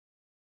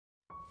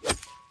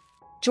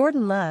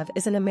Jordan Love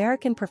is an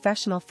American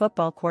professional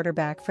football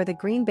quarterback for the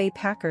Green Bay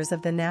Packers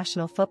of the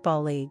National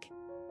Football League.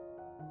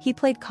 He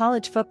played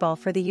college football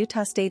for the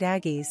Utah State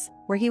Aggies,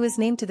 where he was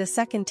named to the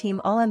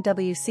second-team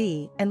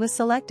All-MWC and was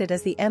selected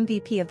as the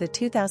MVP of the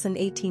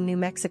 2018 New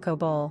Mexico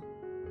Bowl.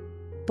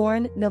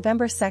 Born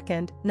November 2,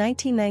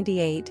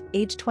 1998,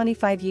 age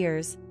 25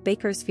 years,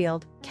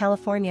 Bakersfield,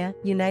 California,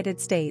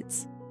 United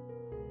States.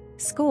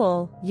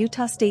 School,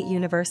 Utah State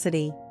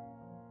University.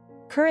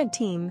 Current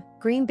team,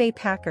 Green Bay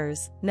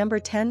Packers, number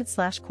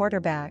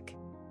 10/quarterback.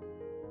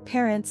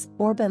 Parents,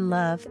 Orban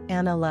Love,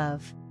 Anna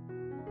Love.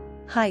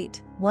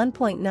 Height,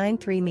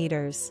 1.93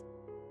 meters.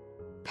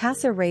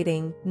 Passer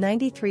rating,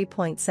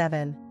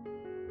 93.7.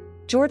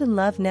 Jordan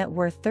Love net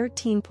worth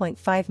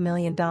 $13.5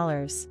 million.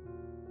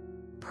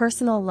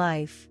 Personal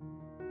life.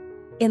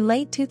 In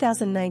late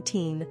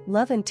 2019,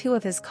 Love and two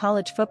of his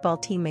college football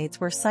teammates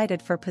were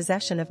cited for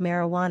possession of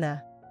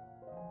marijuana.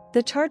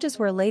 The charges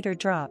were later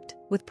dropped,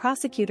 with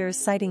prosecutors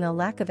citing a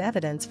lack of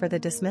evidence for the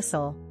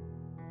dismissal.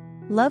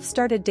 Love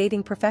started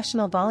dating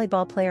professional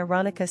volleyball player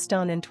Ronica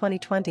Stone in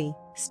 2020.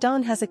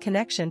 Stone has a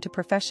connection to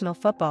professional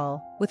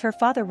football, with her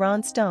father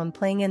Ron Stone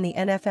playing in the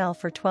NFL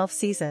for 12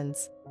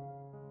 seasons.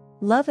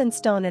 Love and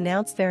Stone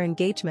announced their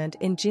engagement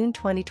in June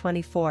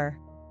 2024.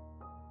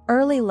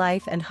 Early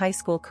life and high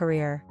school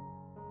career.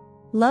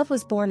 Love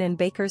was born in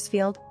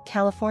Bakersfield,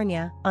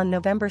 California, on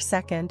November 2,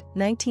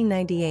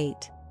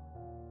 1998.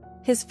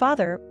 His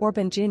father,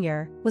 Orban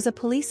Jr., was a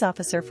police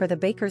officer for the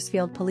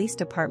Bakersfield Police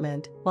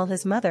Department, while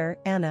his mother,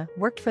 Anna,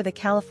 worked for the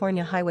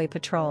California Highway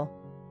Patrol.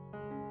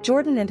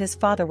 Jordan and his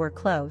father were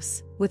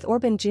close, with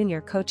Orban Jr.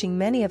 coaching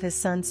many of his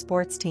son's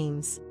sports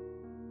teams.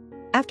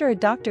 After a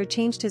doctor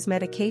changed his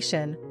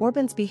medication,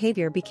 Orban's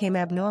behavior became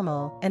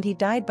abnormal and he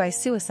died by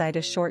suicide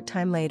a short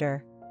time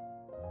later.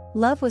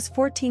 Love was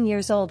 14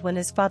 years old when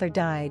his father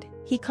died.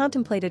 He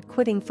contemplated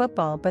quitting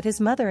football, but his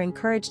mother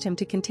encouraged him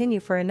to continue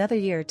for another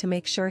year to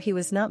make sure he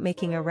was not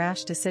making a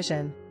rash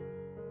decision.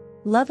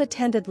 Love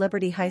attended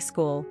Liberty High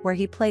School, where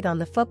he played on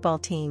the football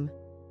team.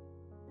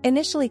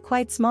 Initially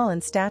quite small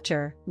in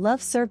stature,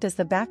 Love served as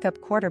the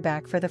backup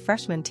quarterback for the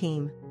freshman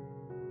team.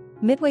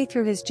 Midway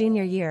through his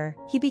junior year,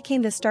 he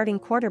became the starting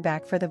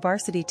quarterback for the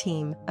varsity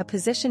team, a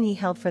position he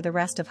held for the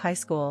rest of high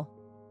school.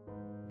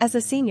 As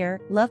a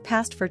senior, Love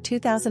passed for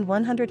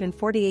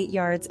 2,148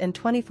 yards and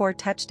 24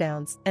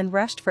 touchdowns and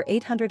rushed for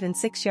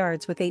 806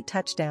 yards with 8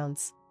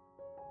 touchdowns.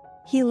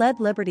 He led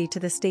Liberty to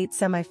the state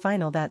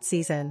semifinal that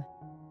season.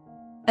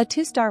 A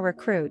two-star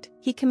recruit,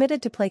 he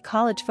committed to play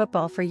college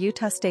football for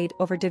Utah State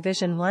over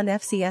Division I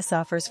FCS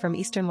offers from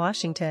Eastern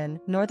Washington,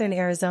 Northern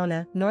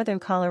Arizona, Northern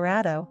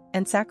Colorado,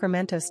 and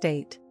Sacramento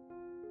State.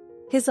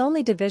 His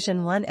only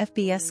Division I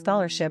FBS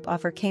scholarship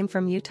offer came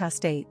from Utah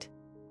State.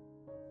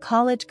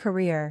 College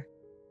career.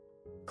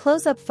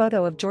 Close-up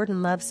photo of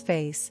Jordan Love's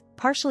face,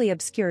 partially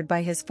obscured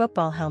by his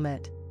football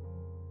helmet.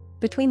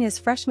 Between his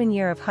freshman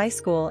year of high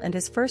school and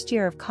his first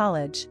year of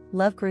college,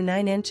 Love grew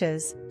 9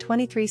 inches,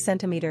 23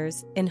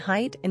 centimeters, in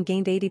height and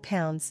gained 80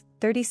 pounds,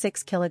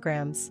 36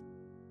 kilograms.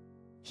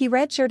 He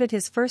redshirted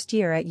his first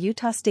year at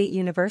Utah State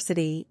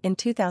University in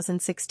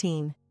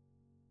 2016.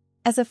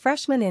 As a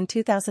freshman in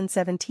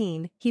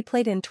 2017, he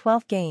played in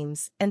 12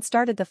 games and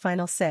started the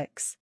final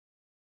 6.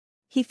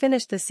 He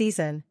finished the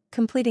season,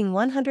 completing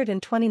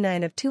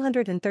 129 of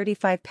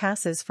 235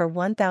 passes for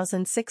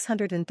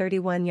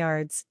 1,631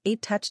 yards, 8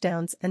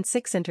 touchdowns and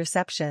 6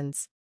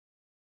 interceptions.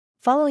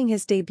 Following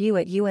his debut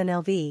at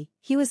UNLV,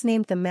 he was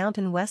named the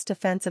Mountain West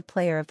Offensive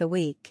Player of the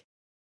Week.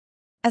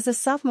 As a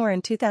sophomore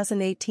in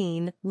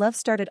 2018, Love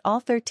started all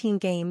 13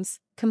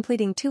 games,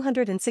 completing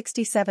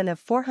 267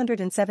 of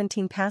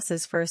 417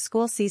 passes for a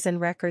school season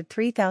record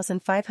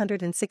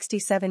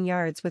 3,567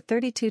 yards with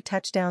 32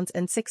 touchdowns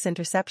and 6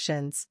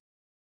 interceptions.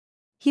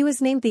 He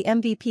was named the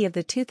MVP of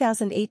the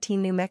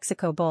 2018 New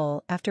Mexico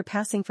Bowl after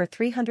passing for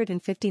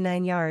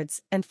 359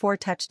 yards and 4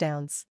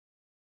 touchdowns.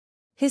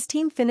 His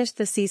team finished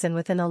the season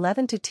with an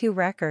 11-2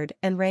 record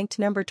and ranked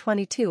number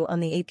 22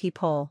 on the AP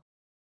poll.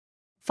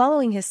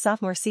 Following his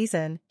sophomore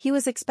season, he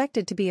was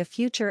expected to be a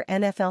future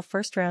NFL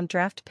first-round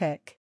draft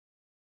pick.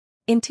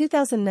 In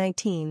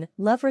 2019,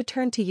 Love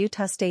returned to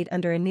Utah State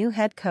under a new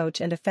head coach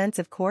and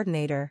offensive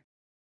coordinator.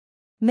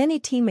 Many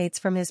teammates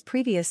from his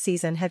previous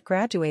season had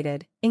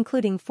graduated,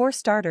 including 4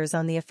 starters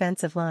on the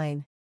offensive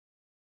line.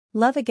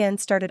 Love again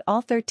started all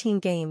 13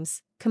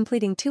 games,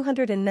 completing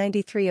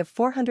 293 of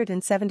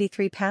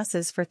 473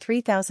 passes for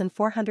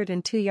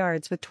 3,402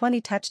 yards with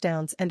 20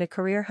 touchdowns and a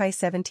career-high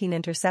 17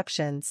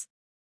 interceptions.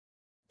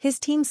 His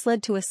team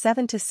slid to a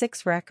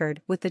 7-6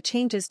 record with the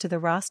changes to the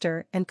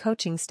roster and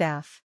coaching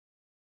staff.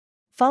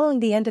 Following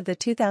the end of the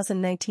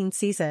 2019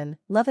 season,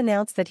 Love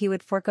announced that he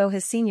would forego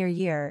his senior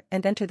year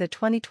and enter the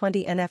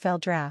 2020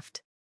 NFL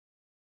Draft.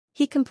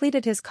 He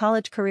completed his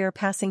college career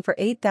passing for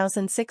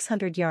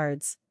 8,600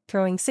 yards,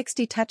 throwing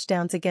 60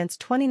 touchdowns against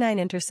 29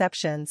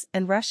 interceptions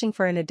and rushing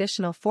for an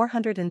additional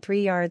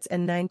 403 yards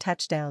and 9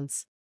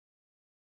 touchdowns.